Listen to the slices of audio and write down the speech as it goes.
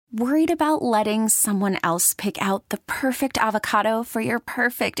Worried about letting someone else pick out the perfect avocado for your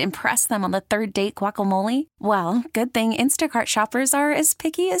perfect impress them on the third date guacamole? Well, good thing Instacart shoppers are as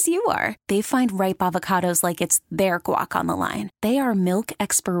picky as you are. They find ripe avocados like it's their guac on the line. They are milk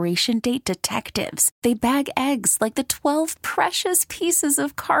expiration date detectives. They bag eggs like the 12 precious pieces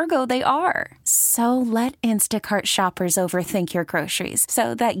of cargo they are. So let Instacart shoppers overthink your groceries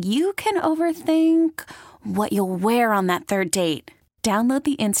so that you can overthink what you'll wear on that third date. Download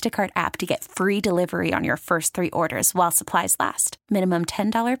the Instacart app to get free delivery on your first 3 orders while supplies last. Minimum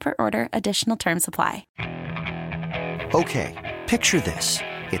 $10 per order. Additional terms apply. Okay, picture this.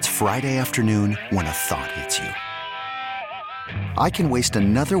 It's Friday afternoon when a thought hits you. I can waste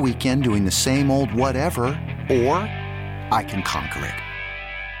another weekend doing the same old whatever, or I can conquer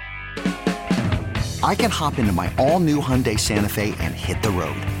it. I can hop into my all-new Hyundai Santa Fe and hit the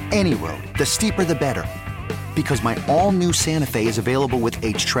road. Any road. The steeper, the better. Because my all-new Santa Fe is available with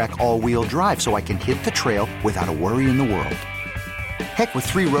H-Track all-wheel drive, so I can hit the trail without a worry in the world. Heck, with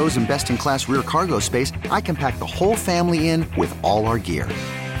 3 rows and best-in-class rear cargo space, I can pack the whole family in with all our gear.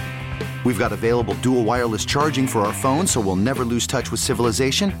 We've got available dual wireless charging for our phones, so we'll never lose touch with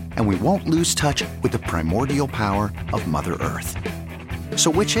civilization, and we won't lose touch with the primordial power of Mother Earth.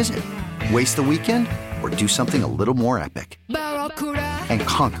 So which is it? Waste the weekend or do something a little more epic and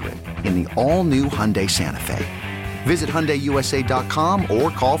conquer it in the all-new Hyundai Santa Fe. Visit HyundaiUSA.com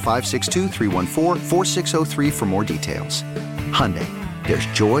or call 562-314-4603 for more details. Hyundai, there's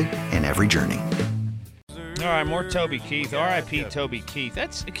joy in every journey. All right, more Toby Keith. R.I.P. Toby Keith.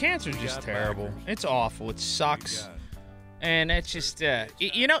 Cancer's just terrible. It's awful. It sucks. And it's just,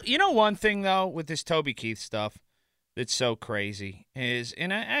 you know one thing, though, with this Toby Keith stuff that's so crazy is,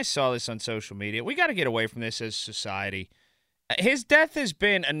 and I saw this on social media, we got to get away from this as a society. His death has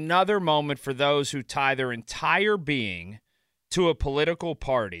been another moment for those who tie their entire being to a political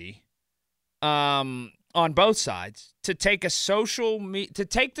party, on both sides, to take the social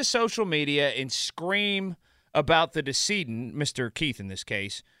media and scream about the decedent, Mr. Keith in this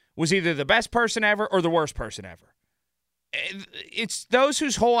case, was either the best person ever or the worst person ever. It's those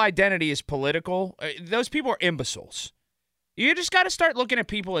whose whole identity is political. Those people are imbeciles. You just got to start looking at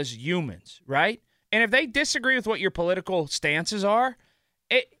people as humans, right? And if they disagree with what your political stances are,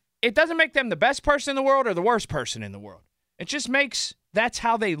 it doesn't make them the best person in the world or the worst person in the world. It just makes, that's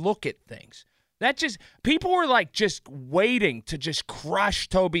how they look at things. People were like just waiting to just crush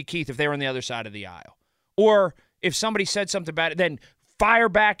Toby Keith if they were on the other side of the aisle. Or if somebody said something about it, then fire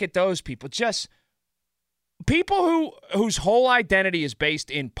back at those people. Just people whose whole identity is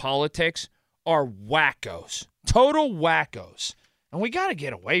based in politics are wackos. Total wackos. And we got to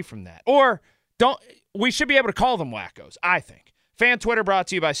get away from that. Or we should be able to call them wackos, I think. Fan Twitter brought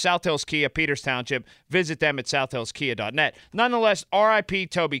to you by South Hills Kia, Peters Township. Visit them at southhillskia.net. Nonetheless, R.I.P.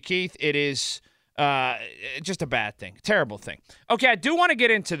 Toby Keith. It is just a bad thing. Terrible thing. Okay, I do want to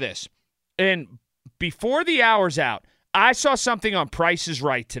get into this. And before the hour's out, I saw something on Price is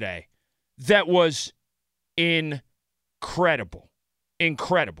Right today that was incredible.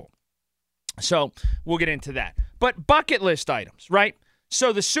 Incredible. So we'll get into that. But bucket list items, right?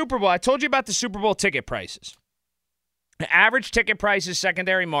 So the Super Bowl, I told you about the Super Bowl ticket prices. The average ticket prices,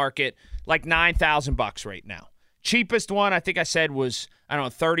 secondary market, like $9,000 right now. Cheapest one, I think I said, was,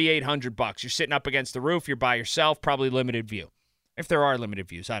 $3,800. You're sitting up against the roof. You're by yourself, probably limited view. If there are limited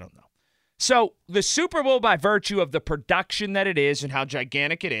views, I don't know. So the Super Bowl, by virtue of the production that it is and how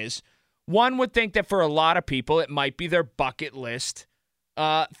gigantic it is, one would think that for a lot of people, it might be their bucket list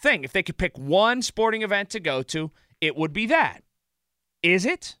thing. If they could pick one sporting event to go to, it would be that. Is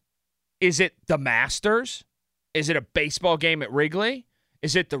it? Is it the Masters? Is it a baseball game at Wrigley?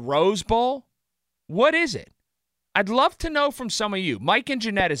 Is it the Rose Bowl? What is it? I'd love to know from some of you. Mike and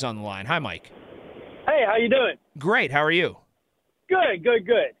Jeanette is on the line. Hi, Mike. Hey, how you doing? Great. How are you? Good.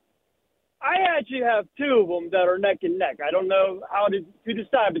 I actually have 2 of them that are neck and neck. I don't know how to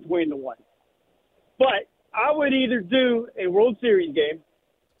decide between the one. But I would either do a World Series game,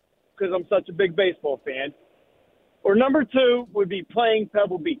 because I'm such a big baseball fan, or number 2 would be playing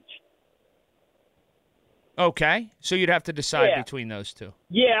Pebble Beach. Okay. So you'd have to decide between those 2.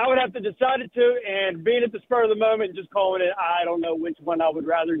 Yeah, I would have to decide it too, and being at the spur of the moment and just calling it, I don't know which one I would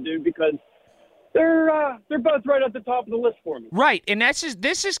rather do because they're both right at the top of the list for me. Right, and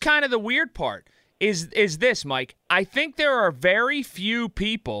this is kind of the weird part, is this, Mike. I think there are very few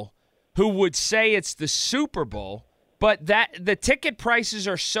people who would say it's the Super Bowl, but that the ticket prices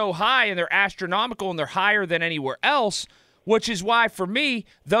are so high and they're astronomical and they're higher than anywhere else, which is why, for me,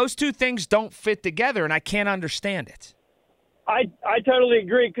 those 2 things don't fit together, and I can't understand it. I totally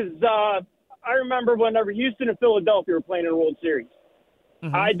agree, because I remember whenever Houston and Philadelphia were playing in the World Series,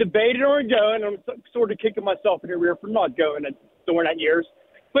 Mm-hmm. I debated on going. I'm sort of kicking myself in the rear for not going during that years.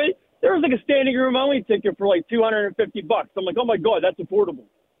 But there was like a standing room only ticket for like $250. I'm like, oh my God, that's affordable.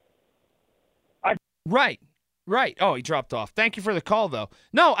 Right. Oh, he dropped off. Thank you for the call, though.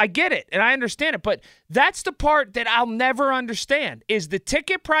 No, I get it, and I understand it, but that's the part that I'll never understand is the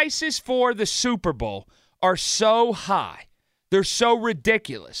ticket prices for the Super Bowl are so high. They're so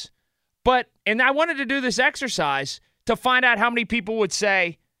ridiculous. And I wanted to do this exercise to find out how many people would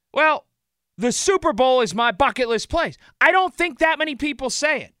say, well, the Super Bowl is my bucket list place. I don't think that many people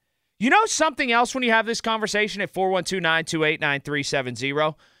say it. You know something else when you have this conversation at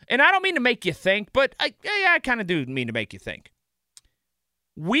 412-928-9370? And I don't mean to make you think, but I kind of do mean to make you think.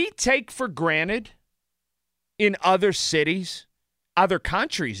 We take for granted in other cities, other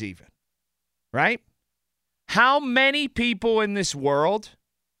countries even, right? How many people in this world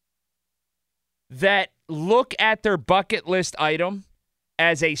that look at their bucket list item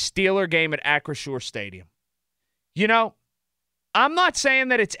as a Steeler game at Acrisure Stadium? You know, I'm not saying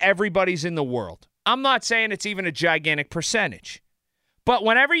that it's everybody's in the world. I'm not saying it's even a gigantic percentage. But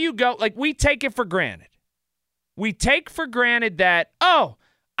whenever you go, like, we take it for granted. We take for granted that, oh,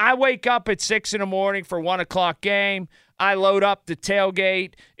 I wake up at 6 in the morning for 1 o'clock game. I load up the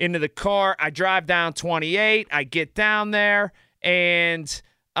tailgate into the car. I drive down 28. I get down there, and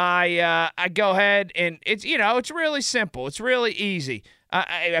I go ahead, and it's really simple. It's really easy.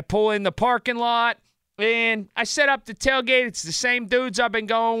 I pull in the parking lot, and I set up the tailgate. It's the same dudes I've been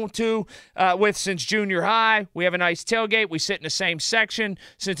going to with since junior high. We have a nice tailgate. We sit in the same section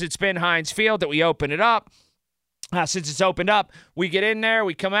since it's been Heinz Field that we open it up. Since it's opened up, we get in there,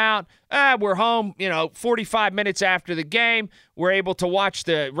 we come out, we're home, 45 minutes after the game. We're able to watch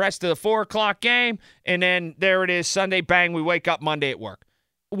the rest of the 4 o'clock game, and then there it is, Sunday, bang, we wake up Monday at work.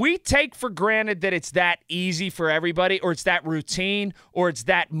 We take for granted that it's that easy for everybody, or it's that routine, or it's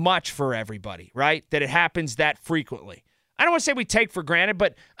that much for everybody, right? That it happens that frequently. I don't want to say we take for granted,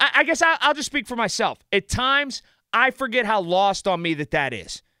 but I guess I'll just speak for myself. At times, I forget how lost on me that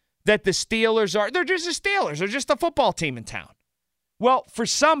is. That the Steelers they're just the Steelers. They're just a football team in town. Well, for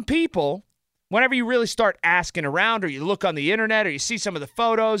some people, whenever you really start asking around or you look on the internet or you see some of the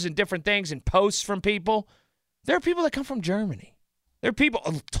photos and different things and posts from people, there are people that come from Germany. There are people,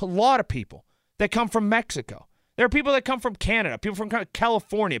 a lot of people that come from Mexico. There are people that come from Canada, people from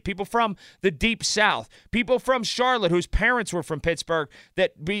California, people from the Deep South, people from Charlotte whose parents were from Pittsburgh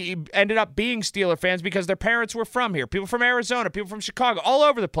that ended up being Steeler fans because their parents were from here, people from Arizona, people from Chicago, all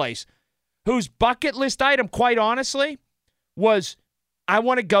over the place, whose bucket list item, quite honestly, was I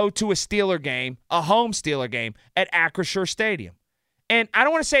want to go to a Steeler game, a home Steeler game at Acrisure Stadium. And I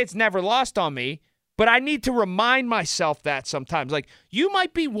don't want to say it's never lost on me, but I need to remind myself that sometimes. Like, you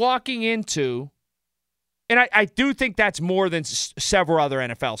might be walking into, and I do think that's more than several other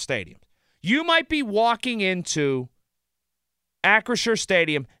NFL stadiums. You might be walking into Acrisure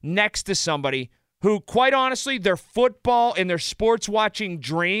Stadium next to somebody who, quite honestly, their football and their sports watching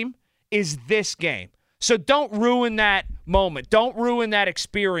dream is this game. So don't ruin that moment. Don't ruin that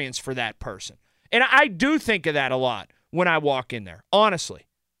experience for that person. And I do think of that a lot when I walk in there, honestly.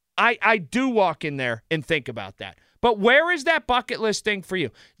 I do walk in there and think about that. But where is that bucket list thing for you?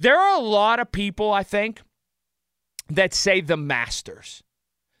 There are a lot of people, I think, that say the Masters,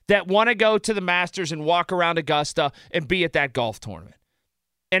 that want to go to the Masters and walk around Augusta and be at that golf tournament.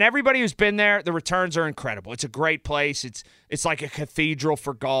 And everybody who's been there, the returns are incredible. It's a great place. It's like a cathedral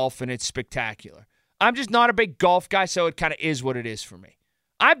for golf, and it's spectacular. I'm just not a big golf guy, so it kind of is what it is for me.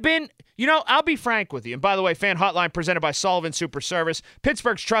 I've been, I'll be frank with you. And by the way, Fan Hotline presented by Sullivan Super Service,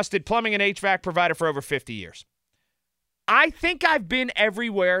 Pittsburgh's trusted plumbing and HVAC provider for over 50 years. I think I've been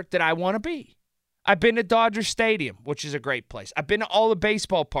everywhere that I want to be. I've been to Dodger Stadium, which is a great place. I've been to all the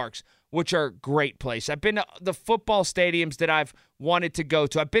baseball parks, which are a great place. I've been to the football stadiums that I've wanted to go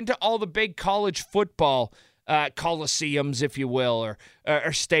to. I've been to all the big college football coliseums, if you will, or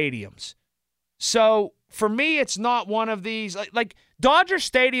stadiums. So for me, it's not one of these. Like Dodger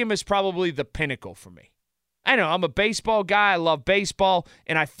Stadium is probably the pinnacle for me. I know, I'm a baseball guy. I love baseball.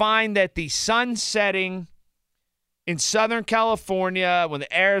 And I find that the sun setting in Southern California, when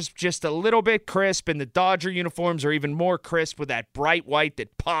the air is just a little bit crisp and the Dodger uniforms are even more crisp with that bright white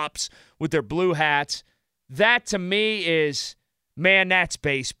that pops with their blue hats, that to me is, man, that's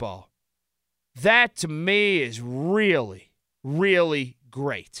baseball. That to me is really, really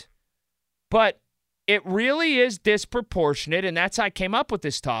great. But it really is disproportionate, and that's how I came up with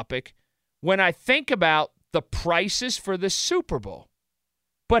this topic, when I think about the prices for the Super Bowl.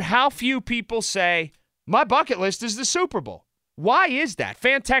 But how few people say, my bucket list is the Super Bowl. Why is that?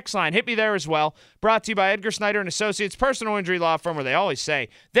 Fan text line, hit me there as well. Brought to you by Edgar Snyder and Associates, personal injury law firm where they always say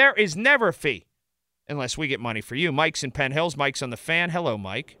there is never a fee unless we get money for you. Mike's in Penn Hills. Mike's on the Fan. Hello,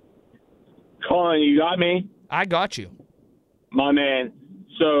 Mike. Colin, you got me? I got you. My man.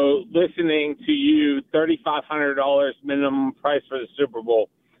 So listening to you, $3,500 minimum price for the Super Bowl.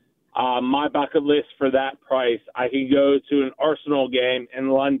 My bucket list for that price, I can go to an Arsenal game in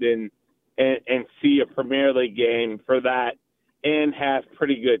London and see a Premier League game for that and have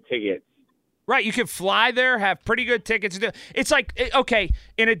pretty good tickets. Right, you can fly there, have pretty good tickets. It's like, okay,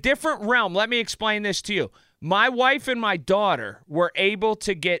 in a different realm, let me explain this to you. My wife and my daughter were able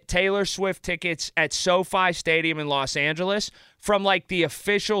to get Taylor Swift tickets at SoFi Stadium in Los Angeles from, like, the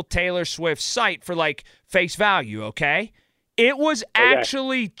official Taylor Swift site for, like, face value, okay? It was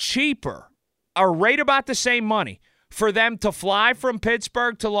actually cheaper, or right about the same money, for them to fly from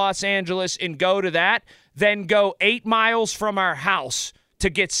Pittsburgh to Los Angeles and go to that than go 8 miles from our house to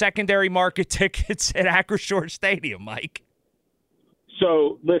get secondary market tickets at Acrisure Stadium, Mike.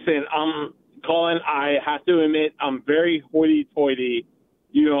 So, listen, Colin, I have to admit, I'm very hoity-toity.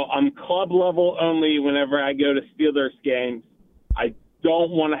 You know, I'm club level only whenever I go to Steelers games. I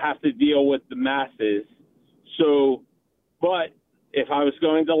don't want to have to deal with the masses. So, but if I was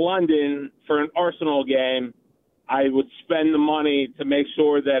going to London for an Arsenal game, I would spend the money to make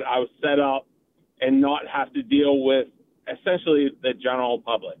sure that I was set up and not have to deal with essentially the general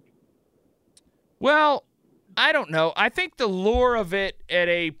public. Well, I don't know. I think the lure of it at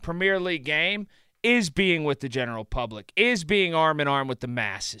a Premier League game is being with the general public, is being arm in arm with the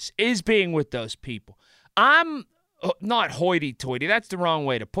masses, is being with those people. I'm not hoity-toity. That's the wrong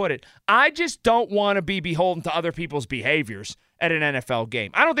way to put it. I just don't want to be beholden to other people's behaviors at an NFL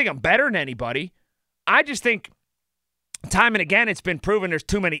game. I don't think I'm better than anybody. I just think time and again it's been proven there's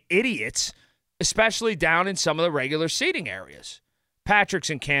too many idiots, especially down in some of the regular seating areas. Patrick's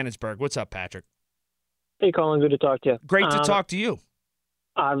in Canonsburg. What's up, Patrick? Hey, Colin. Good to talk to you. Great to talk to you.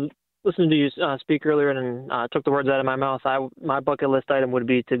 I listened to you speak earlier and took the words out of my mouth. My bucket list item would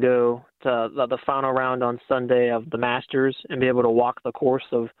be to go to the final round on Sunday of the Masters and be able to walk the course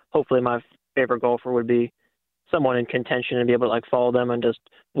of, hopefully my favorite golfer would be someone in contention and be able to like follow them and just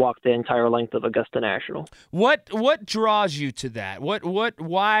walk the entire length of Augusta National. What draws you to that?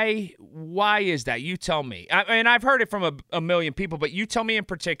 Why is that? You tell me. I've heard it from a million people, but you tell me in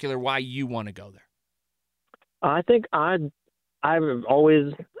particular why you want to go there. I think I've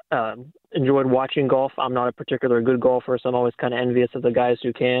always enjoyed watching golf. I'm not a particularly good golfer, so I'm always kind of envious of the guys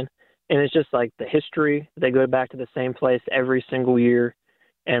who can. And it's just like the history. They go back to the same place every single year.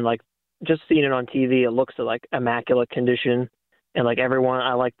 And like just seeing it on TV, it looks like immaculate condition. And like everyone,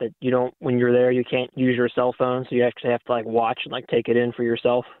 I like that you don't, when you're there, you can't use your cell phone. So you actually have to like watch and like take it in for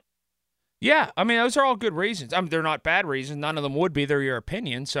yourself. Yeah, I mean, those are all good reasons. I mean, they're not bad reasons. None of them would be. They're your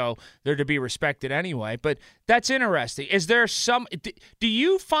opinion, so they're to be respected anyway. But that's interesting. Is there some – do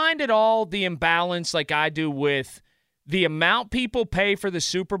you find at all the imbalance like I do with the amount people pay for the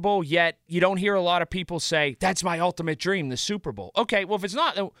Super Bowl, yet you don't hear a lot of people say, that's my ultimate dream, the Super Bowl? Okay, well, if it's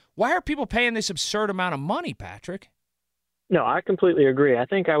not, why are people paying this absurd amount of money, Patrick? No, I completely agree. I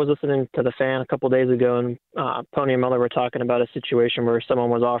think I was listening to the Fan a couple days ago, and Pony and Miller were talking about a situation where someone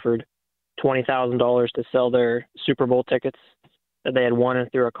was offered $20,000 to sell their Super Bowl tickets that they had won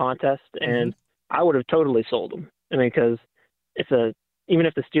through a contest, and I would have totally sold them. I mean, because even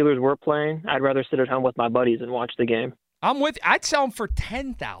if the Steelers were playing, I'd rather sit at home with my buddies and watch the game. I'm with. I'd sell them for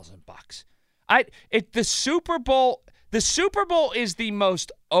 $10,000. The Super Bowl. The Super Bowl is the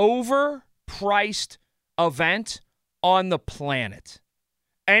most overpriced event on the planet.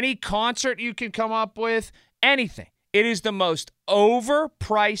 Any concert you can come up with, anything. It is the most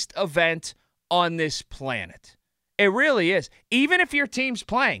overpriced event on this planet. It really is. Even if your team's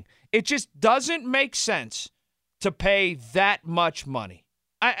playing, it just doesn't make sense to pay that much money.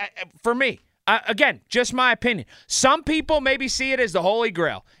 For me, again, just my opinion. Some people maybe see it as the Holy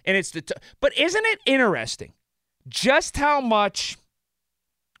Grail, and it's but isn't it interesting just how much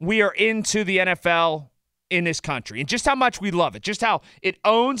we are into the NFL in this country and just how much we love it, just how it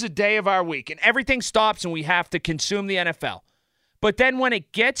owns a day of our week and everything stops and we have to consume the NFL. But then when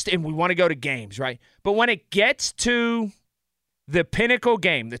it gets to, and we want to go to games, right? But when it gets to the pinnacle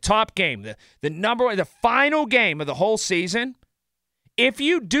game, the top game, the final game of the whole season, if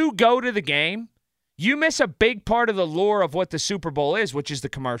you do go to the game, you miss a big part of the lure of what the Super Bowl is, which is the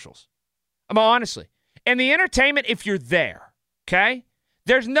commercials. I mean, honestly. And the entertainment, if you're there, okay?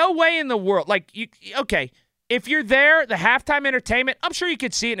 There's no way in the world, if you're there, the halftime entertainment, I'm sure you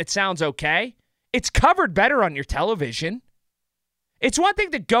could see it and it sounds okay. It's covered better on your television. It's one thing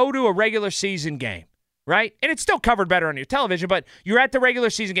to go to a regular season game, right? And it's still covered better on your television, but you're at the regular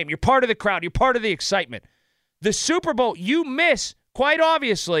season game. You're part of the crowd. You're part of the excitement. The Super Bowl, you miss, quite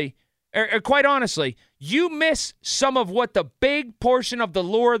honestly, you miss some of what the big portion of the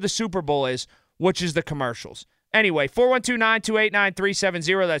lure of the Super Bowl is, which is the commercials. Anyway,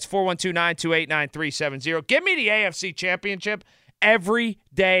 412-928-9370. That's 412-928-9370. Give me the AFC Championship every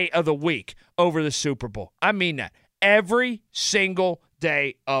day of the week over the Super Bowl. I mean that. Every single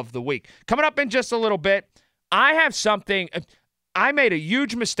day of the week. Coming up in just a little bit, I have something. I made a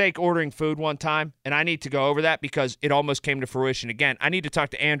huge mistake ordering food one time, and I need to go over that because it almost came to fruition again. I need to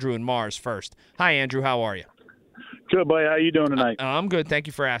talk to Andrew and Mars first. Hi, Andrew. How are you? Good, buddy. How you doing tonight? I'm good. Thank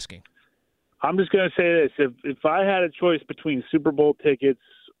you for asking. I'm just going to say this. If I had a choice between Super Bowl tickets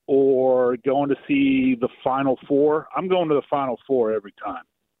or going to see the Final Four, I'm going to the Final Four every time.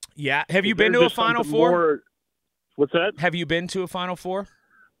 Yeah. Have you been to a Final Four? What's that? Have you been to a Final Four?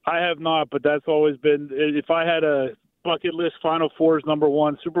 I have not, but that's always been – if I had a bucket list, Final Four is number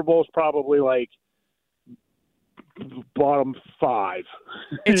one. Super Bowl is probably like bottom five,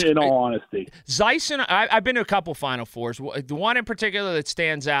 in all honesty. Zeiss and I've been to a couple Final Fours. The one in particular that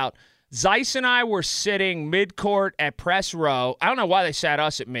stands out, Zeiss and I were sitting mid-court at press row. I don't know why they sat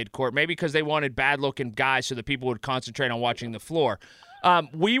us at mid-court. Maybe because they wanted bad-looking guys so that people would concentrate on watching the floor.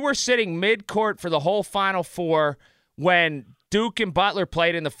 We were sitting mid-court for the whole Final Four when Duke and Butler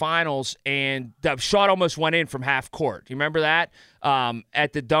played in the finals, and the shot almost went in from half court. You remember that?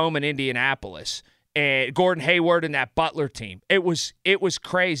 At the Dome in Indianapolis. And Gordon Hayward and that Butler team. It was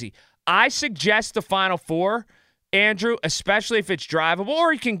crazy. I suggest the Final Four, Andrew, especially if it's drivable,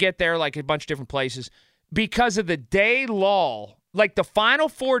 or you can get there like a bunch of different places, because of the day lull. Like the Final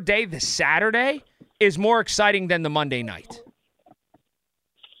Four day, the Saturday, is more exciting than the Monday night.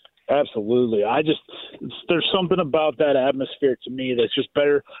 Absolutely. There's something about that atmosphere to me that's just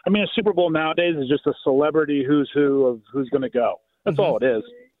better. I mean, a Super Bowl nowadays is just a celebrity who's who of who's going to go. That's all it is.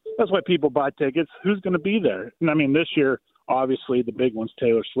 That's why people buy tickets. Who's going to be there? And I mean, this year, obviously, the big one's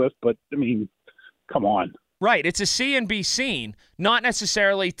Taylor Swift, but I mean, come on. Right. It's a see and be seen, not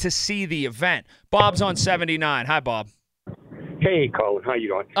necessarily to see the event. Bob's on 79. Hi, Bob. Hey, Colin. How you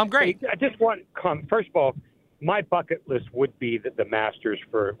doing? I'm great. Hey, I just want to come. First of all, my bucket list would be the Masters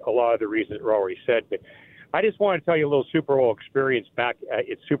for a lot of the reasons that were already said. But I just want to tell you a little Super Bowl experience back at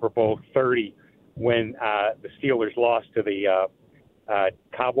Super Bowl 30 when the Steelers lost to the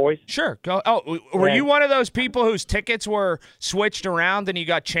Cowboys. Sure. Go. Oh, were you one of those people whose tickets were switched around and you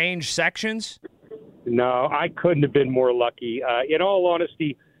got changed sections? No, I couldn't have been more lucky. In all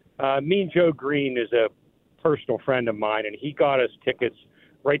honesty, me and Joe Green is a personal friend of mine, and he got us tickets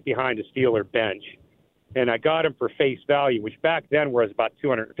right behind the Steeler bench. And I got them for face value, which back then was about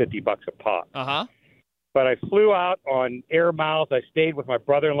 $250 a pop. Uh-huh. But I flew out on Air Miles. I stayed with my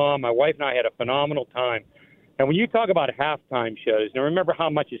brother-in-law. My wife and I had a phenomenal time. And when you talk about halftime shows, now remember how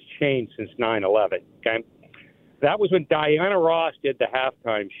much has changed since 9/11, okay? That was when Diana Ross did the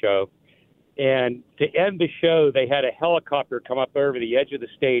halftime show. And to end the show, they had a helicopter come up over the edge of the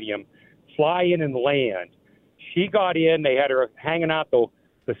stadium, fly in and land. She got in. They had her hanging out the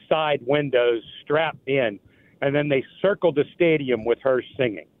side windows, strapped in, and then they circled the stadium with her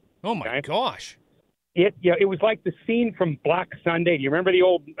singing. Oh, my gosh. It was like the scene from Black Sunday. Do you remember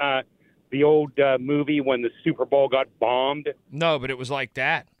the old movie when the Super Bowl got bombed? No, but it was like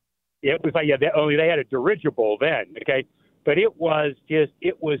that. It was like, only they had a dirigible then, okay? But it was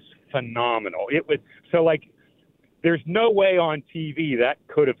phenomenal. There's no way on TV that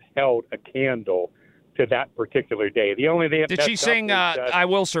could have held a candle to that particular day. The only thing did she sing I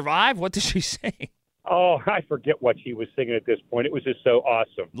Will Survive? What did she sing? Oh, I forget what she was singing at this point. It was just so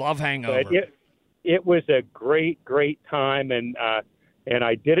awesome. Love Hangover. But it was a great time, and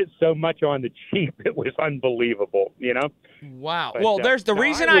I did it so much on the cheap, it was unbelievable, you know? Wow. But, well, there's the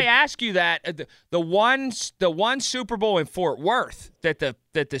reason I ask you that. The one Super Bowl in Fort Worth that the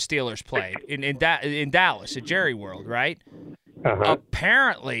Steelers played in Dallas at Jerry World, right? Uh-huh.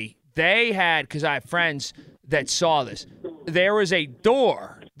 Apparently they had, because I have friends that saw this, there was a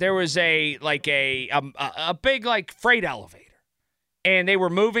door. There was a big like freight elevator, and they were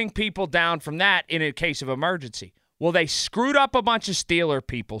moving people down from that in a case of emergency. Well, they screwed up a bunch of Steeler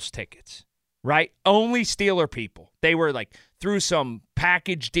people's tickets, right? Only Steeler people. They were like through some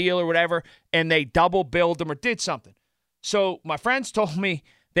package deal or whatever, and they double billed them or did something. So my friends told me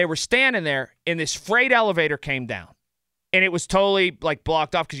they were standing there, and this freight elevator came down. And it was totally like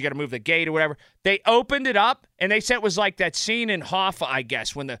blocked off because you got to move the gate or whatever. They opened it up, and they said it was like that scene in Hoffa, I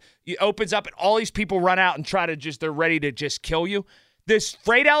guess, when it opens up and all these people run out and they're ready to just kill you. This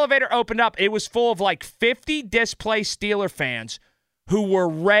freight elevator opened up. It was full of like 50 displaced Steeler fans who were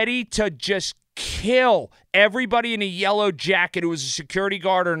ready to just kill everybody in a yellow jacket who was a security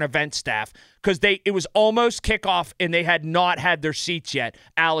guard or an event staff because it was almost kickoff and they had not had their seats yet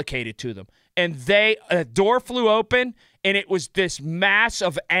allocated to them. And a door flew open, and it was this mass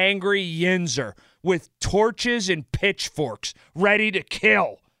of angry Yinzer with torches and pitchforks ready to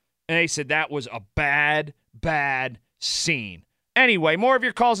kill. And they said that was a bad, bad scene. Anyway, more of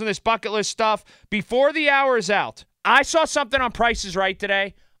your calls on this bucket list stuff. Before the hour is out, I saw something on Price is Right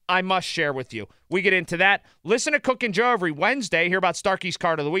today I must share with you. We get into that. Listen to Cook and Joe every Wednesday. Hear about Starkey's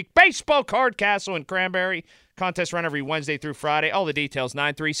Card of the Week. Baseball Card Castle in Cranberry. Contest run every Wednesday through Friday. All the details,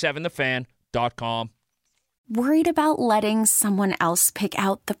 937thefan.com. Worried about letting someone else pick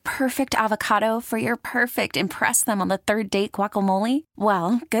out the perfect avocado for your perfect impress them on the third date guacamole?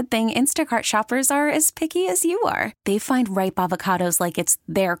 Well, good thing Instacart shoppers are as picky as you are. They find ripe avocados like it's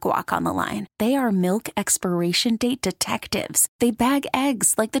their guac on the line. They are milk expiration date detectives. They bag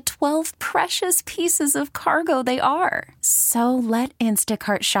eggs like the 12 precious pieces of cargo they are. So let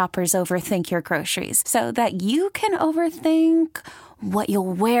Instacart shoppers overthink your groceries so that you can overthink what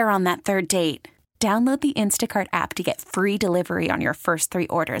you'll wear on that third date. Download the Instacart app to get free delivery on your first 3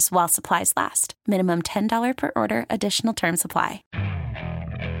 orders while supplies last. Minimum $10 per order. Additional terms apply.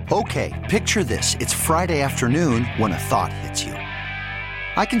 Okay, picture this. It's Friday afternoon when a thought hits you.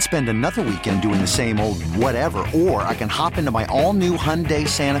 I can spend another weekend doing the same old whatever, or I can hop into my all-new Hyundai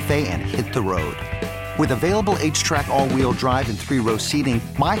Santa Fe and hit the road. With available H-Track all-wheel drive and 3-row seating,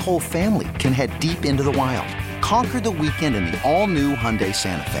 my whole family can head deep into the wild. Conquer the weekend in the all-new Hyundai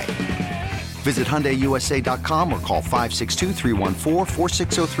Santa Fe. Visit HyundaiUSA.com or call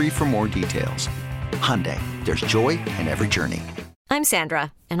 562-314-4603 for more details. Hyundai, there's joy in every journey. I'm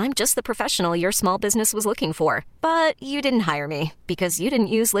Sandra, and I'm just the professional your small business was looking for. But you didn't hire me because you didn't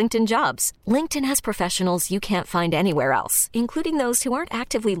use LinkedIn Jobs. LinkedIn has professionals you can't find anywhere else, including those who aren't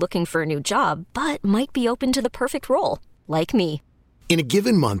actively looking for a new job, but might be open to the perfect role, like me. In a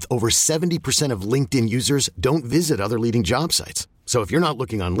given month, over 70% of LinkedIn users don't visit other leading job sites. So if you're not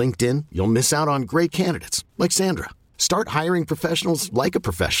looking on LinkedIn, you'll miss out on great candidates like Sandra. Start hiring professionals like a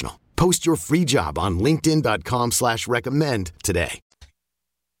professional. Post your free job on linkedin.com/recommend today.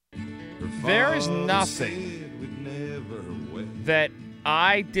 There is nothing that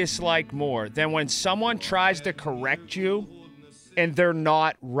I dislike more than when someone tries to correct you and they're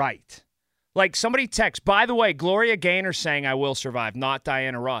not right. Like somebody texts, by the way, Gloria Gaynor saying I will survive, not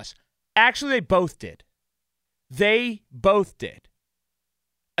Diana Ross. Actually, they both did. They both did.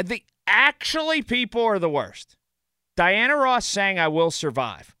 People are the worst. Diana Ross sang I will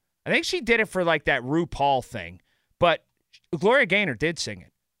survive. I think she did it for like that RuPaul thing, but Gloria Gaynor did sing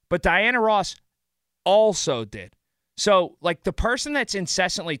it. But Diana Ross also did. So like the person that's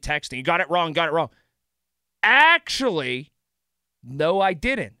incessantly texting, you got it wrong. Actually, no, I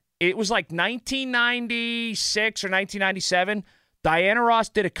didn't. It was like 1996 or 1997. Diana Ross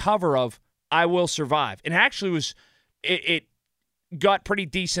did a cover of I Will Survive. And actually it got pretty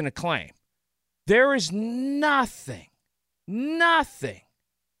decent acclaim. There is nothing that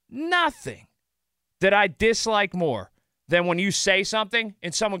I dislike more than when you say something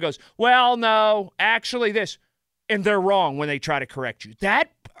and someone goes, well, no, actually this, and they're wrong when they try to correct you.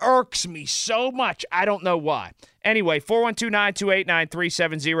 That irks me so much. I don't know why. Anyway,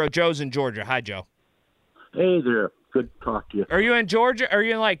 412-928-9370. Joe's in Georgia. Hi, Joe. Hey there. Good to talk to you. Are you in Georgia? Are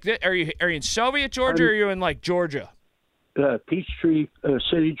you in are you in Soviet Georgia or are you in like Georgia? Peachtree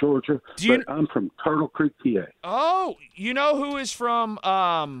City, Georgia. I'm from Turtle Creek, PA. Oh, you know who is from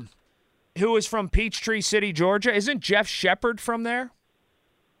Peachtree City, Georgia? Isn't Jeff Shepard from there?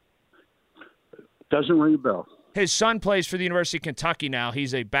 Doesn't ring a bell. His son plays for the University of Kentucky now.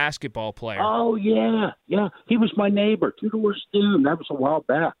 He's a basketball player. Oh, yeah. He was my neighbor, 2 doors down. That was a while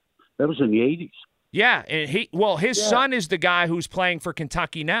back. That was in the 80s. Yeah, and his son is the guy who's playing for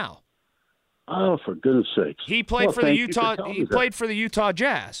Kentucky now. Oh, for goodness sakes! He played for the Utah. He played for the Utah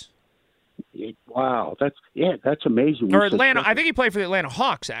Jazz. Wow, that's amazing. Or Atlanta. I think he played for the Atlanta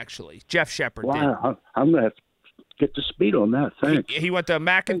Hawks. Actually, Jeff Shepard did. Wow, I'm gonna have to get the speed on that. Thanks. He went to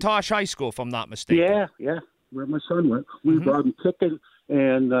McIntosh High School, if I'm not mistaken. Yeah, where my son went. We were driving, kicking,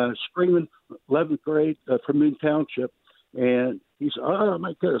 and screaming. 11th grade from Moon Township, and he said, "Oh, I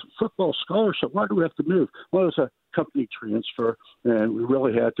might get a football scholarship. Why do we have to move?" Well, it was a company transfer, and we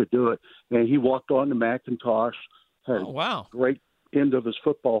really had to do it. And he walked on to McIntosh. Had a great end of his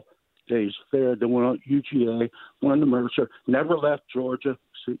football days there. Then went on UGA, went to Mercer. Never left Georgia.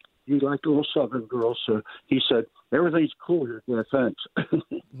 So he liked little Southern girls, so he said, "Everything's cool here." Yeah, thanks.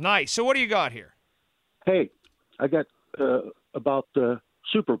 Nice. So what do you got here? Hey, I got about the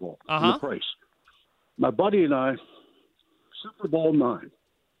Super Bowl and the price. My buddy and I, Super Bowl 9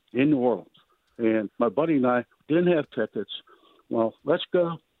 in New Orleans. And my buddy and I didn't have tickets. Well, let's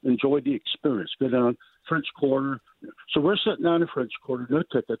go enjoy the experience. Go down French Quarter. So we're sitting down in French Quarter, no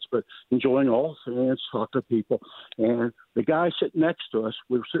tickets, but enjoying all the fans, talk to people. And the guy sitting next to us,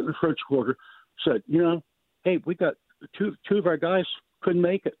 we were sitting in French Quarter, said, hey, we got two of our guys couldn't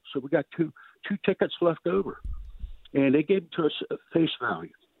make it, so we got two tickets left over. And they gave it to us at face value,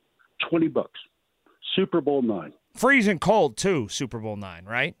 $20. Super Bowl IX. Freezing cold, too, Super Bowl IX,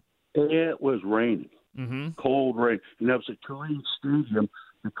 right? It was raining, cold rain. And that was at Tulane Stadium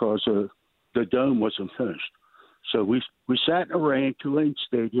because the dome wasn't finished. So we sat in the rain, Tulane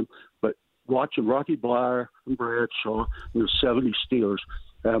Stadium, but watching Rocky Bleier and Bradshaw and the 70 Steelers.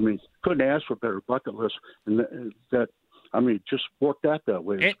 I mean, couldn't ask for a better bucket list. And it just worked out that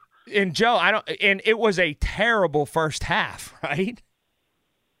way. And Joe, and it was a terrible first half, right?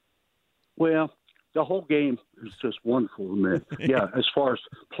 Well, the whole game is just wonderful, man. Yeah, as far as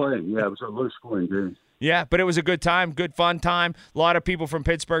playing, it was a low-scoring game. Yeah, but it was a good time, good fun time. A lot of people from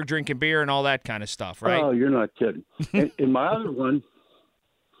Pittsburgh drinking beer and all that kind of stuff, right? Oh, you're not kidding. And my other one,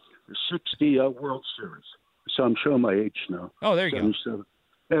 the 60 World Series. So I'm showing my age now. Oh, there you go.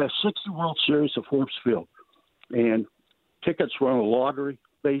 60 World Series at Forbes Field. And tickets were on a lottery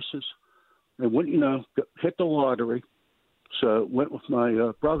basis. And went, hit the lottery. So went with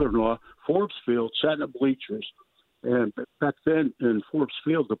my brother-in-law, Forbes Field, sat in the bleachers. And back then in Forbes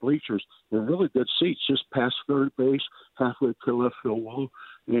Field, the bleachers were really good seats, just past third base, halfway to left field wall.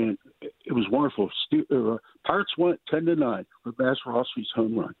 And it was wonderful. Pirates went 10-9 with Bass Rossi's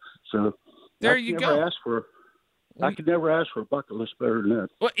home run. So there you go. I could never ask for a bucket list better than that.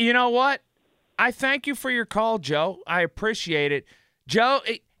 Well, you know what? I thank you for your call, Joe. I appreciate it. Joe,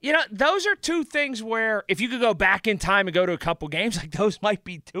 those are two things where if you could go back in time and go to a couple games, like those might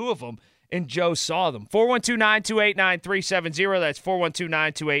be two of them, and Joe saw them. 412-928-9370. That's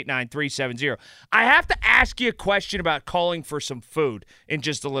 412-928-9370. I have to ask you a question about calling for some food in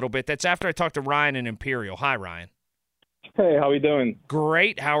just a little bit. That's after I talk to Ryan in Imperial. Hi, Ryan. Hey, how we doing?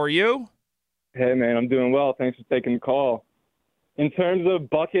 Great. How are you? Hey, man, I'm doing well. Thanks for taking the call. In terms of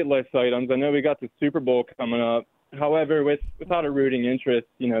bucket list items, I know we got the Super Bowl coming up. However, without a rooting interest,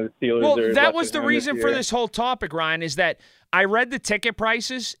 the Steelers are... Well, that was the reason for this whole topic, Ryan, is that I read the ticket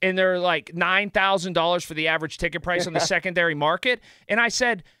prices, and they're like $9,000 for the average ticket price on the secondary market. And I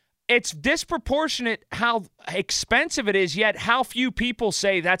said, it's disproportionate how expensive it is, yet how few people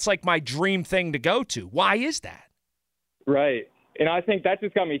say that's like my dream thing to go to. Why is that? Right. And I think that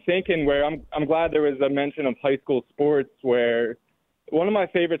just got me thinking where I'm glad there was a mention of high school sports where one of my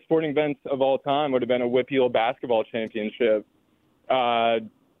favorite sporting events of all time would have been a WPIAL basketball championship.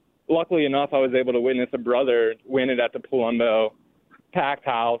 Luckily enough, I was able to witness a brother win it at the Palumbo. Packed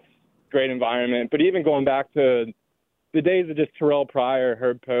house, great environment. But even going back to the days of just Terrell Pryor,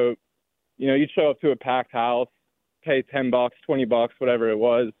 Herb Pope, you'd show up to a packed house, pay $10, $20, whatever it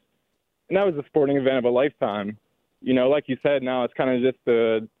was. And that was a sporting event of a lifetime. Like you said, now it's kind of just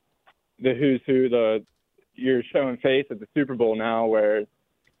the who's who, you're showing face at the Super Bowl now where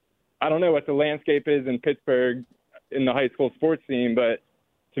I don't know what the landscape is in Pittsburgh in the high school sports scene, but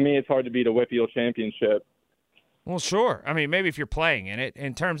to me it's hard to beat a WPIAL championship. Well, sure. I mean, maybe if you're playing in it.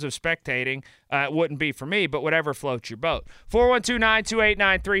 In terms of spectating, it wouldn't be for me, but whatever floats your boat.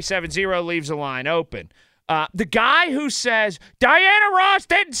 412-928-9370 leaves a line open. The guy who says, Diana Ross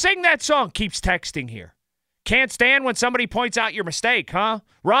didn't sing that song, keeps texting here. Can't stand when somebody points out your mistake, huh?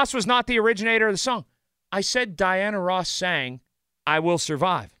 Ross was not the originator of the song. I said Diana Ross sang I Will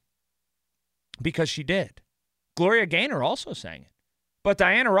Survive because she did. Gloria Gaynor also sang it, but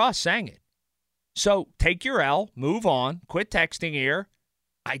Diana Ross sang it. So take your L, move on, quit texting here.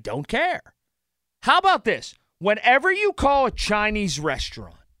 I don't care. How about this? Whenever you call a Chinese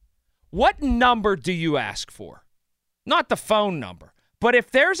restaurant, what number do you ask for? Not the phone number, but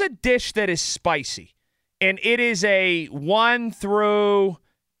if there's a dish that is spicy and it is a 1 through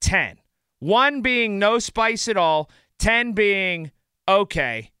 10, 1 being no spice at all, 10 being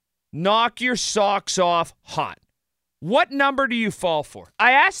okay, knock your socks off hot. What number do you fall for?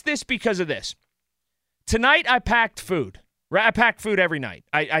 I ask this because of this. Tonight I packed food. I pack food every night.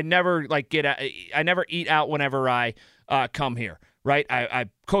 I never I never eat out whenever I come here. Right? I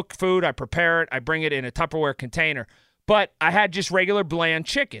cook food, I prepare it, I bring it in a Tupperware container. But I had just regular bland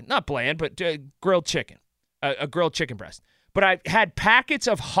chicken, not bland, but grilled chicken, a grilled chicken breast. But I had packets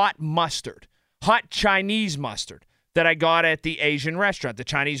of hot mustard, hot Chinese mustard that I got at the Asian restaurant, the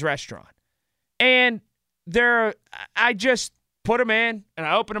Chinese restaurant. And I just put them in and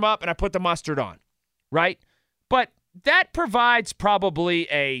I open them up and I put the mustard on, right? But that provides probably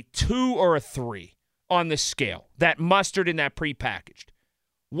a 2 or a 3 on the scale, that mustard in that prepackaged.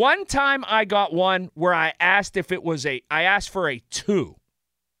 One time I got one where I asked for a 2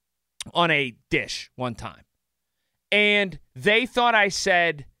 on a dish one time. And they thought I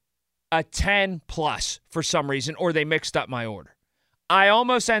said a 10 plus for some reason, or they mixed up my order. I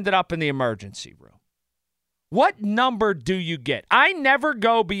almost ended up in the emergency room. What number do you get? I never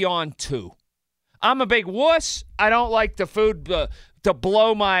go beyond 2. I'm a big wuss. I don't like the food to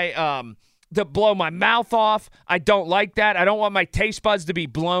blow my mouth off. I don't like that. I don't want my taste buds to be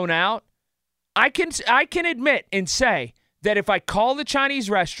blown out. I can admit and say that if I call the Chinese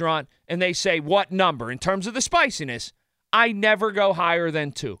restaurant and they say what number in terms of the spiciness, I never go higher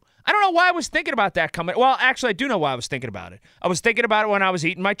than 2. I don't know why I was thinking about that coming. Well, actually, I do know why I was thinking about it. I was thinking about it when I was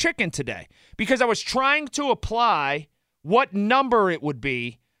eating my chicken today because I was trying to apply what number it would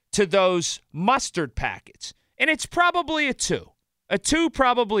be to those mustard packets. And it's probably a 2. A 2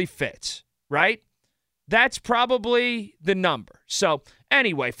 probably fits, right? That's probably the number. So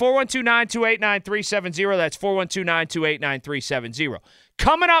anyway, 412-928-9370. That's 412-928-9370.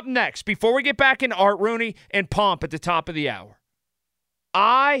 Coming up next, before we get back into Art Rooney and Pomp at the top of the hour,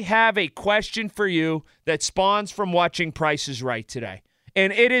 I have a question for you that spawns from watching Price is Right today.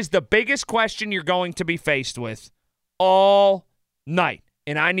 And it is the biggest question you're going to be faced with all night.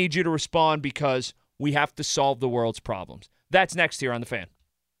 And I need you to respond because we have to solve the world's problems. That's next here on The Fan.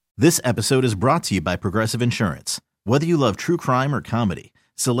 This episode is brought to you by Progressive Insurance. Whether you love true crime or comedy,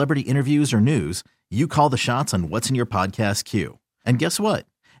 celebrity interviews or news, you call the shots on what's in your podcast queue. And guess what?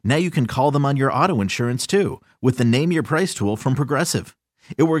 Now you can call them on your auto insurance too with the Name Your Price tool from Progressive.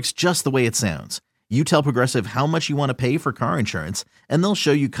 It works just the way it sounds. You tell Progressive how much you want to pay for car insurance, and they'll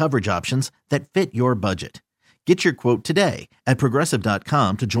show you coverage options that fit your budget. Get your quote today at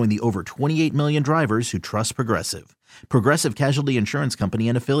Progressive.com to join the over 28 million drivers who trust Progressive. Progressive Casualty Insurance Company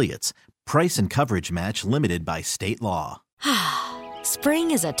and Affiliates. Price and coverage match limited by state law.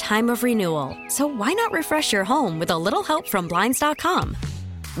 Spring is a time of renewal, so why not refresh your home with a little help from Blinds.com?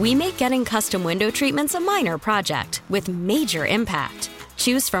 We make getting custom window treatments a minor project with major impact.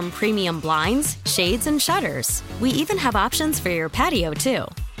 Choose from premium blinds, shades, and shutters. We even have options for your patio, too.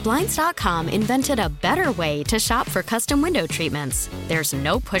 Blinds.com invented a better way to shop for custom window treatments. There's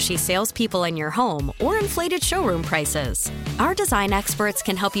no pushy salespeople in your home or inflated showroom prices. Our design experts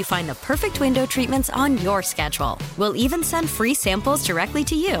can help you find the perfect window treatments on your schedule. We'll even send free samples directly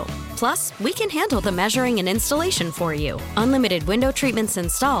to you. Plus, we can handle the measuring and installation for you. Unlimited window treatments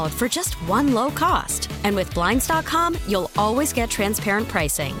installed for just one low cost. And with Blinds.com, you'll always get transparent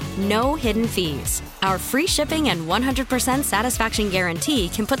pricing. No hidden fees. Our free shipping and 100% satisfaction guarantee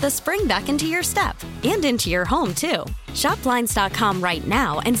can put the spring back into your step and into your home, too. Shop Blinds.com right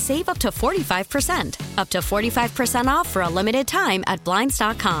now and save up to 45%. Up to 45% off for a limited time at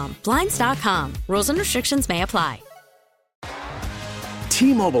Blinds.com. Blinds.com. Rules and restrictions may apply.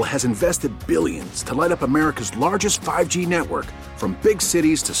 T-Mobile has invested billions to light up America's largest 5G network, from big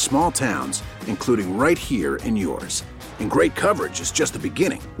cities to small towns, including right here in yours. And great coverage is just the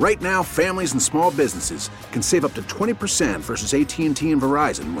beginning. Right now, families and small businesses can save up to 20% versus AT&T and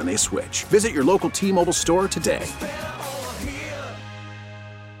Verizon when they switch. Visit your local T-Mobile store today.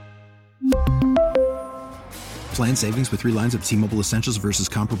 Plan savings with 3 lines of T-Mobile Essentials versus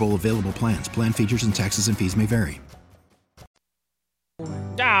comparable available plans. Plan features and taxes and fees may vary.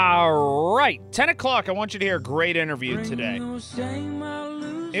 All right, 10 o'clock. I want you to hear a great interview today.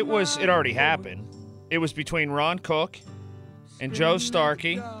 It already happened. It was between Ron Cook and Joe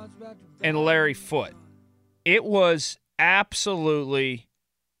Starkey and Larry Foote. It was absolutely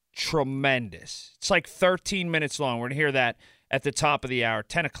tremendous. It's like 13 minutes long. We're going to hear that at the top of the hour,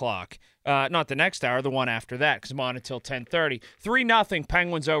 10 o'clock. Not the next hour, the one after that, because I'm on until 10:30. 3-0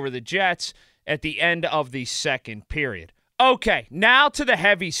 Penguins over the Jets at the end of the second period. Okay, now to the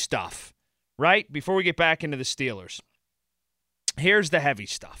heavy stuff, right? Before we get back into the Steelers. Here's the heavy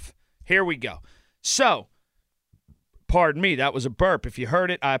stuff. Here we go. So, pardon me, that was a burp. If you heard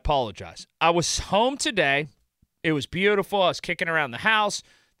it, I apologize. I was home today. It was beautiful. I was kicking around the house,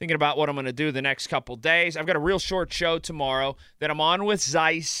 thinking about what I'm going to do the next couple days. I've got a real short show tomorrow that I'm on with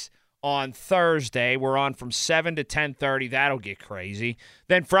Zeiss on Thursday. We're on from 7 to 10:30. That'll get crazy.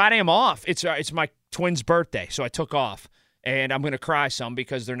 Then Friday I'm off. It's my twins' birthday, so I took off. And I'm going to cry some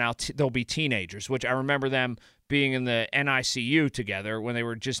because they'll be teenagers, which I remember them being in the NICU together when they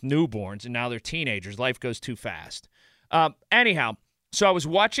were just newborns, and now they're teenagers. Life goes too fast. Anyhow, so I was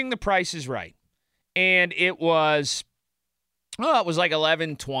watching The Price is Right, and it was like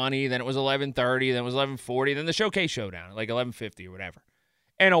 11:20, then it was 11:30, then it was 11:40, then the Showcase Showdown, like 11:50 or whatever.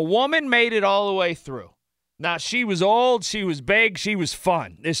 And a woman made it all the way through. Now, she was old, she was big, she was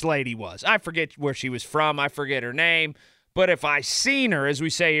fun, this lady was. I forget where she was from, I forget her name. But if I seen her, as we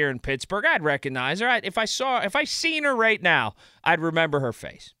say here in Pittsburgh, I'd recognize her. If I seen her right now, I'd remember her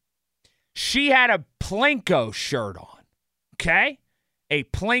face. She had a plinko shirt on, okay? A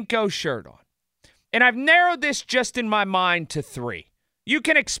plinko shirt on. And I've narrowed this just in my mind to 3. You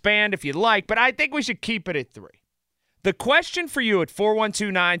can expand if you like, but I think we should keep it at 3. The question for you at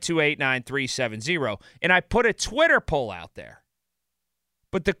 412-928-9370, and I put a Twitter poll out there,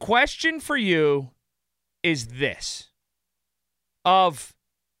 but the question for you is this. Of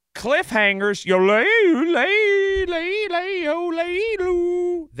cliffhangers,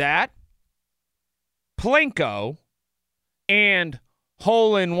 that, plinko, and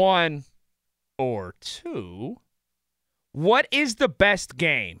hole-in-one or 2, what is the best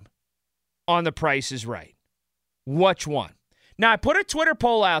game on The Price is Right? Which one? Now, I put a Twitter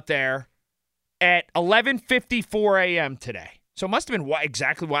poll out there at 11:54 a.m. today. So it must have been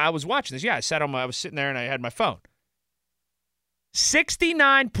exactly why I was watching this. Yeah, I was sitting there and I had my phone.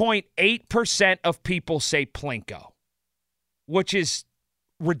 69.8% of people say plinko, which is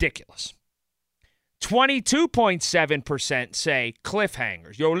ridiculous. 22.7% say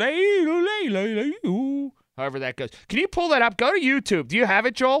cliffhangers. However that goes. Can you pull that up? Go to YouTube. Do you have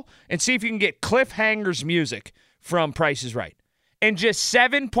it, Joel? And see if you can get cliffhangers music from Price is Right. And just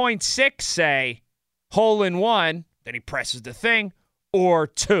 7.6 say hole-in-one, then he presses the thing, or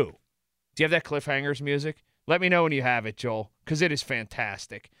 2. Do you have that cliffhangers music? Let me know when you have it, Joel, because it is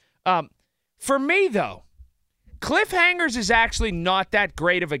fantastic. For me, though, cliffhangers is actually not that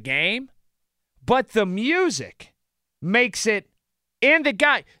great of a game, but the music makes it, and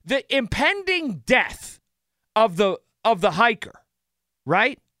the impending death of the hiker,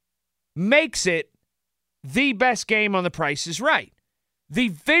 right, makes it the best game on The Price is Right. The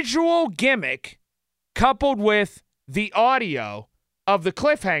visual gimmick coupled with the audio of the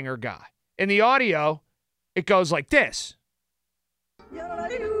cliffhanger guy. And the audio, it goes like this.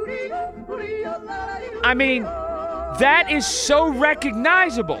 I mean, that is so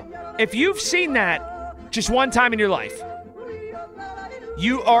recognizable. If you've seen that just one time in your life,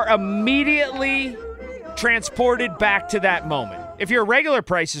 you are immediately transported back to that moment. If you're a regular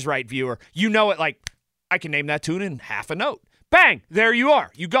Price is Right viewer, you know it like, I can name that tune in half a note. Bang, there you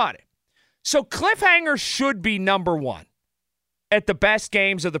are. You got it. So cliffhanger should be number 1 at the best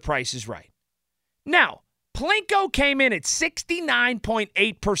games of The Price is Right. Now, plinko came in at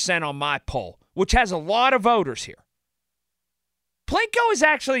 69.8% on my poll, which has a lot of voters here. Plinko is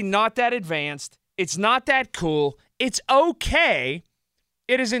actually not that advanced. It's not that cool. It's okay.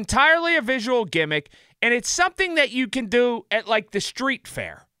 It is entirely a visual gimmick, and it's something that you can do at like the street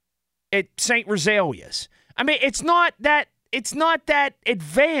fair at St. Rosalia's. I mean, it's not that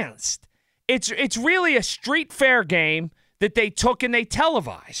advanced. It's really a street fair game that they took and they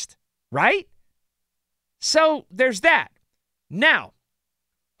televised, right? So there's that. Now,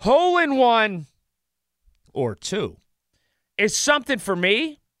 hole-in-one or 2 is something for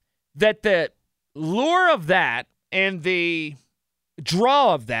me that the lure of that and the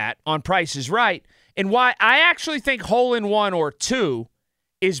draw of that on Price is Right, and why I actually think hole-in-one or 2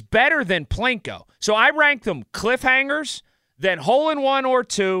 is better than plinko. So I rank them cliffhangers, then hole-in-one or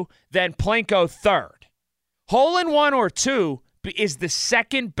 2, then plinko 3rd. Hole-in-one or 2 is the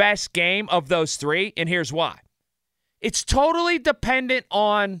second best game of those 3, and here's why. It's totally dependent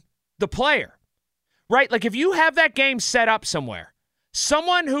on the player, right? Like if you have that game set up somewhere,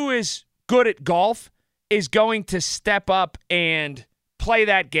 someone who is good at golf is going to step up and play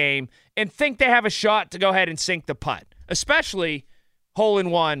that game and think they have a shot to go ahead and sink the putt, especially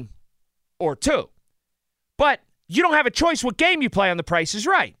hole-in-one or 2. But you don't have a choice what game you play on The Price is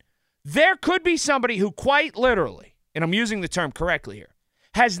Right. There could be somebody who quite literally, and I'm using the term correctly here,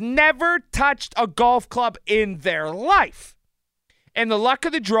 has never touched a golf club in their life. And the luck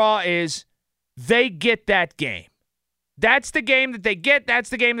of the draw is they get that game. That's the game that they get. That's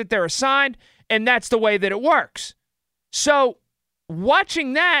the game that they're assigned. And that's the way that it works. So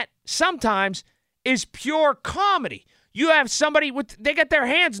watching that sometimes is pure comedy. You have somebody they got their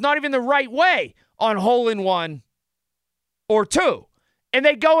hands not even the right way on hole-in-one or 2. And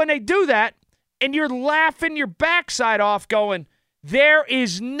they go and they do that, and you're laughing your backside off going, there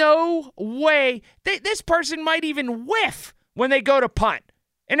is no way. This person might even whiff when they go to punt.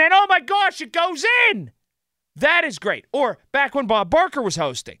 And then, oh my gosh, it goes in. That is great. Or back when Bob Barker was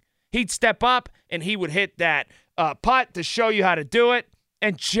hosting, he'd step up and he would hit that putt to show you how to do it.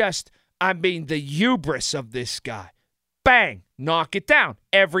 And just, I mean, the hubris of this guy. Bang, knock it down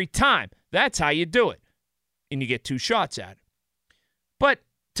every time. That's how you do it. And you get 2 shots at it. But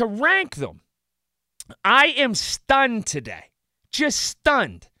to rank them, I am stunned today, just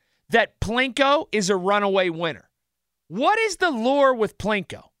stunned that plinko is a runaway winner. What is the lure with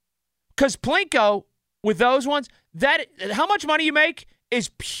plinko? Because plinko, with those ones, that how much money you make is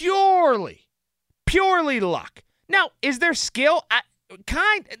purely luck. Now, is there skill?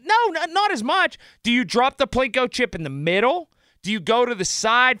 No, not as much. Do you drop the plinko chip in the middle? Do you go to the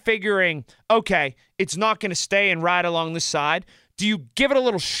side figuring, okay, it's not going to stay and ride along the side? Do you give it a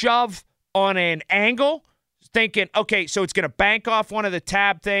little shove on an angle, thinking, okay, so it's going to bank off one of the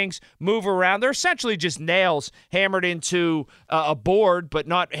tab things, move around? They're essentially just nails hammered into a board, but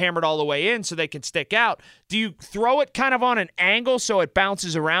not hammered all the way in so they can stick out. Do you throw it kind of on an angle so it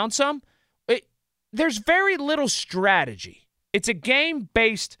bounces around some? There's very little strategy. It's a game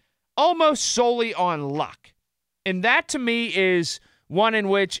based almost solely on luck. And that, to me, is one in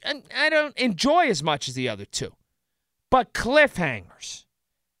which I don't enjoy as much as the other two. But cliffhangers.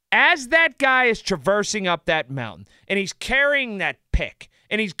 As that guy is traversing up that mountain, and he's carrying that pick,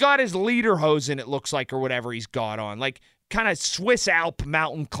 and he's got his lederhosen, it looks like, or whatever he's got on, like kind of Swiss Alp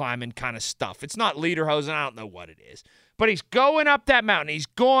mountain climbing kind of stuff. It's not lederhosen. I don't know what it is. But he's going up that mountain. He's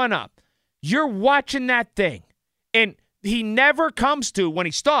going up. You're watching that thing, and he never comes to, when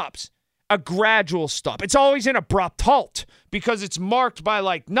he stops, a gradual stop. It's always an abrupt halt because it's marked by,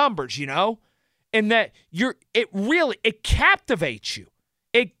 like, numbers, you know? And that it captivates you.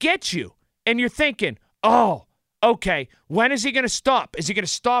 It gets you, and you're thinking, oh, okay, when is he going to stop? Is he going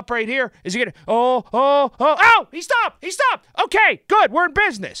to stop right here? Is he going to, he stopped. Okay, good, we're in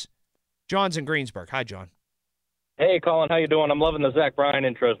business. John's in Greensburg. Hi, John. Hey, Colin, how you doing? I'm loving the Zach Bryan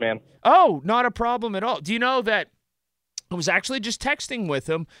intros, man. Oh, not a problem at all. Do you know that I was actually just texting with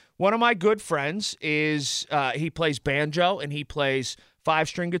him? One of my good friends is, he plays banjo, and he plays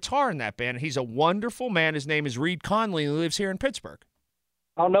 5-string guitar in that band. He's a wonderful man. His name is Reed Conley, and he lives here in Pittsburgh.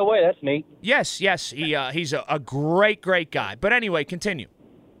 Oh, no way. That's neat. Yes. He's a great guy. But anyway, continue.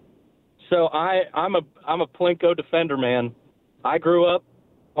 So I'm a plinko defender, man. I grew up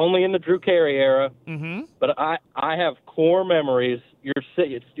only in the Drew Carey era, but I have core memories.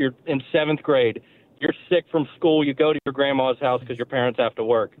 You're in 7th grade. You're sick from school. You go to your grandma's house because your parents have to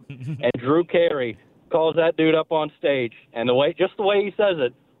work. And Drew Carey calls that dude up on stage, and just the way he says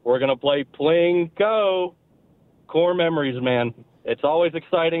it, we're going to play plinko. Core memories, man. It's always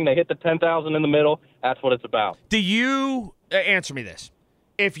exciting. They hit the 10,000 in the middle. That's what it's about. Do you answer me this?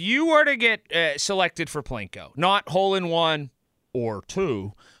 If you were to get selected for plinko, not hole-in-one or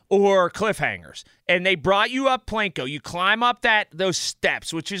 2 or cliffhangers, and they brought you up plinko, you climb up those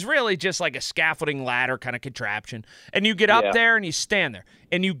steps, which is really just like a scaffolding ladder kind of contraption, and you get up there and you stand there,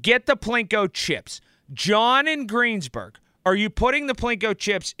 and you get the plinko chips. John in Greensburg, are you putting the plinko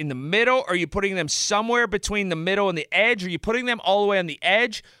chips in the middle? Are you putting them somewhere between the middle and the edge? Are you putting them all the way on the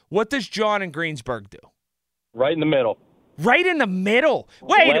edge? What does John in Greensburg do? Right in the middle. Right in the middle?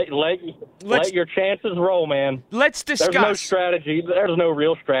 Wait. Let your chances roll, man. Let's discuss. There's no strategy. There's no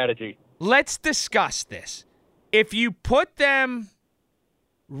real strategy. Let's discuss this. If you put them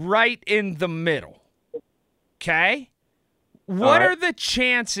right in the middle, okay, what are the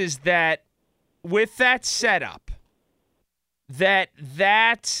chances that with that setup, that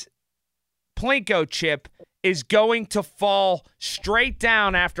plinko chip is going to fall straight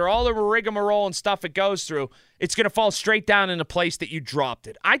down after all the rigmarole and stuff it goes through? It's going to fall straight down in the place that you dropped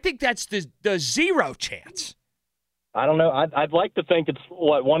it. I think that's the zero chance. I don't know. I'd like to think it's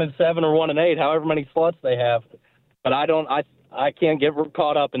 1 in 7 or 1 in 8, however many slots they have. But I can't get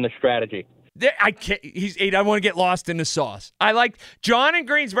caught up in the strategy. I can't. I don't want to get lost in the sauce. I like John in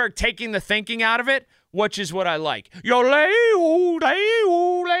Greensburg taking the thinking out of it, which is what I like.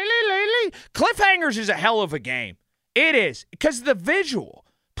 Cliffhangers is a hell of a game. It is, because of the visual.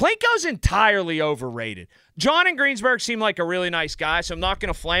 Plinko's entirely overrated. John in Greensburg seemed like a really nice guy, so I'm not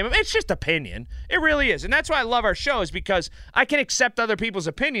going to flame him. It's just opinion. It really is. And that's why I love our show, is because I can accept other people's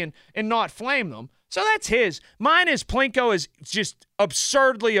opinion and not flame them. So that's his. Mine is Plinko is just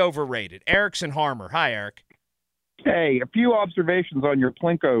absurdly overrated. Eric's in Harmer. Hi, Eric. Hey, a few observations on your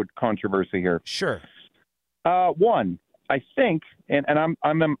Plinko controversy here. Sure. One, I think, and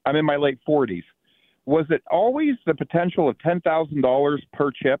I'm in my late 40s. Was it always the potential of $10,000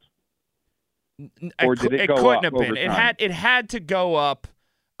 per chip, or did it go couldn't up have been. over time? It had to go up.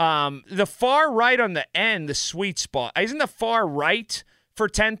 The far right on the end, the sweet spot, isn't the far right for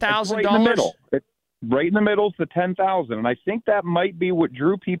 $10,000? Right in the middle. Right in the middle is the 10,000, and I think that might be what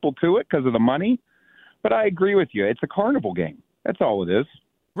drew people to it because of the money. But I agree with you; it's a carnival game. That's all it is.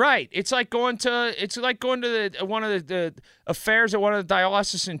 Right. It's like going to one of the affairs at one of the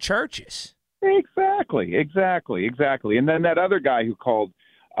diocesan churches. Exactly. And then that other guy who called,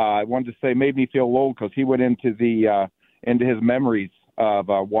 I wanted to say, made me feel old because he went into his memories of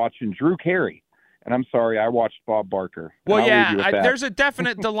watching Drew Carey, And I'm sorry, I watched Bob Barker. Well, yeah, there's a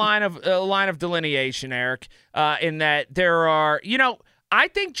definite line of delineation, Eric, in that there are, I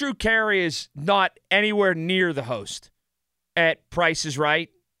think Drew Carey is not anywhere near the host at Price is Right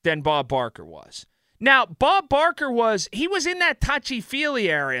than Bob Barker was. Now, Bob Barker was in that touchy-feely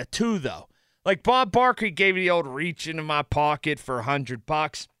area too, though. Like Bob Barker gave you the old reach into my pocket for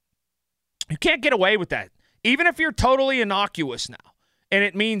 $100. You can't get away with that, even if you're totally innocuous now. And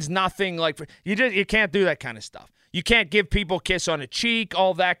it means nothing. Like you can't do that kind of stuff. You can't give people a kiss on the cheek,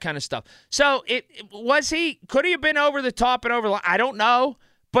 all that kind of stuff. So could he have been over the top and over? I don't know.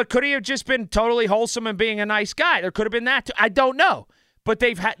 But could he have just been totally wholesome and being a nice guy? There could have been that too. I don't know. But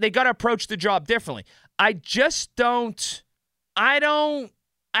they got to approach the job differently. I just don't. I don't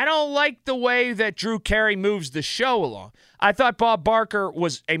like the way that Drew Carey moves the show along. I thought Bob Barker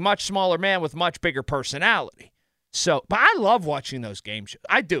was a much smaller man with much bigger personality. So, but I love watching those game shows.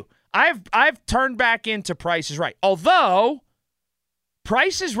 I do. I've turned back into Price is Right. Although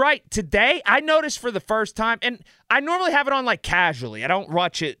Price is Right today, I noticed for the first time, and I normally have it on like casually. I don't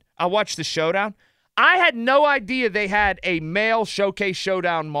watch it. I watch the Showdown. I had no idea they had a male Showcase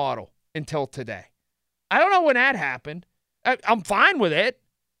Showdown model until today. I don't know when that happened. I'm fine with it.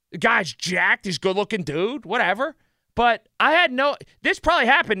 The guy's jacked. He's a good-looking dude. Whatever. But this probably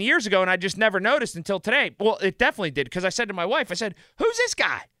happened years ago, and I just never noticed until today. Well, it definitely did, because I said to my wife, who's this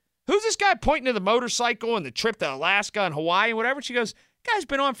guy? Who's this guy pointing to the motorcycle and the trip to Alaska and Hawaii and whatever? She goes, guy's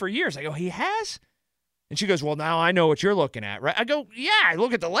been on for years. I go, he has? And she goes, well, now I know what you're looking at, right? I go, yeah, I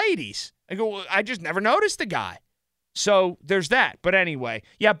look at the ladies. I go, well, I just never noticed the guy. So there's that. But anyway,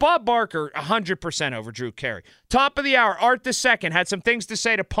 yeah, Bob Barker, 100% over Drew Carey. Top of the hour, Art II had some things to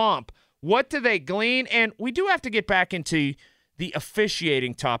say to Pomp. What do they glean? And we do have to get back into the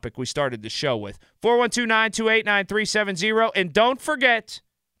officiating topic we started the show with. 412-928-9370. And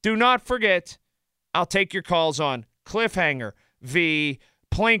do not forget, I'll take your calls on Cliffhanger v.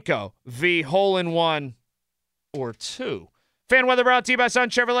 Plinko v. Hole-in-One or 2. Fan weather brought to you by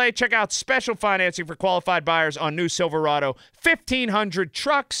Sun Chevrolet. Check out special financing for qualified buyers on new Silverado 1500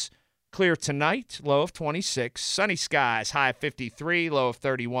 trucks. Clear tonight, low of 26. Sunny skies, high of 53, low of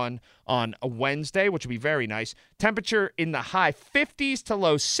 31 on a Wednesday, which will be very nice. Temperature in the high 50s to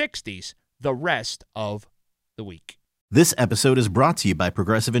low 60s the rest of the week. This episode is brought to you by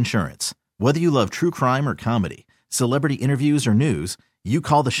Progressive Insurance. Whether you love true crime or comedy, celebrity interviews or news, you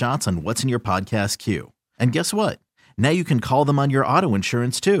call the shots on what's in your podcast queue. And guess what? Now you can call them on your auto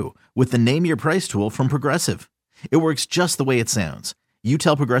insurance too with the Name Your Price tool from Progressive. It works just the way it sounds. You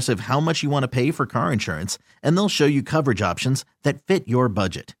tell Progressive how much you want to pay for car insurance, and they'll show you coverage options that fit your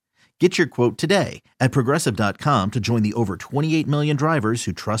budget. Get your quote today at Progressive.com to join the over 28 million drivers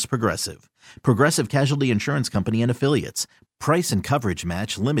who trust Progressive. Progressive Casualty Insurance Company and Affiliates. Price and coverage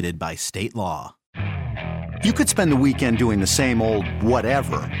match limited by state law. You could spend the weekend doing the same old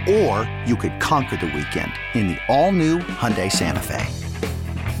whatever, or you could conquer the weekend in the all-new Hyundai Santa Fe.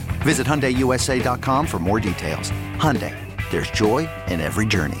 Visit HyundaiUSA.com for more details. Hyundai. There's joy in every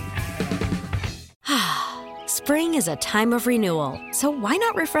journey. Spring is a time of renewal, so why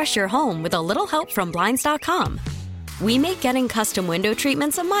not refresh your home with a little help from Blinds.com? We make getting custom window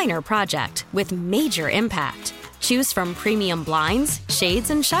treatments a minor project with major impact. Choose from premium blinds, shades,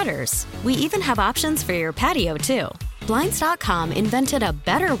 and shutters. We even have options for your patio, too. Blinds.com invented a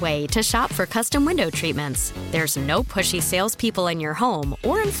better way to shop for custom window treatments. There's no pushy salespeople in your home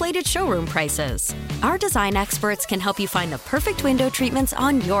or inflated showroom prices. Our design experts can help you find the perfect window treatments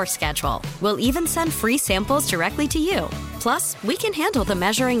on your schedule. We'll even send free samples directly to you. Plus, we can handle the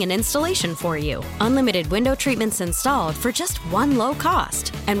measuring and installation for you. Unlimited window treatments installed for just one low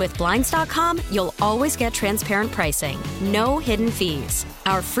cost. And with Blinds.com, you'll always get transparent pricing. No hidden fees.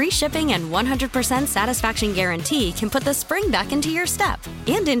 Our free shipping and 100% satisfaction guarantee can put the spring back into your step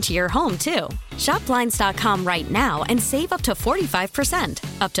and into your home, too. Shop Blinds.com right now and save up to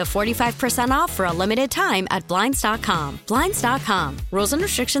 45%. Up to 45% off for a limited time at Blinds.com. Blinds.com. Rules and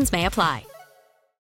restrictions may apply.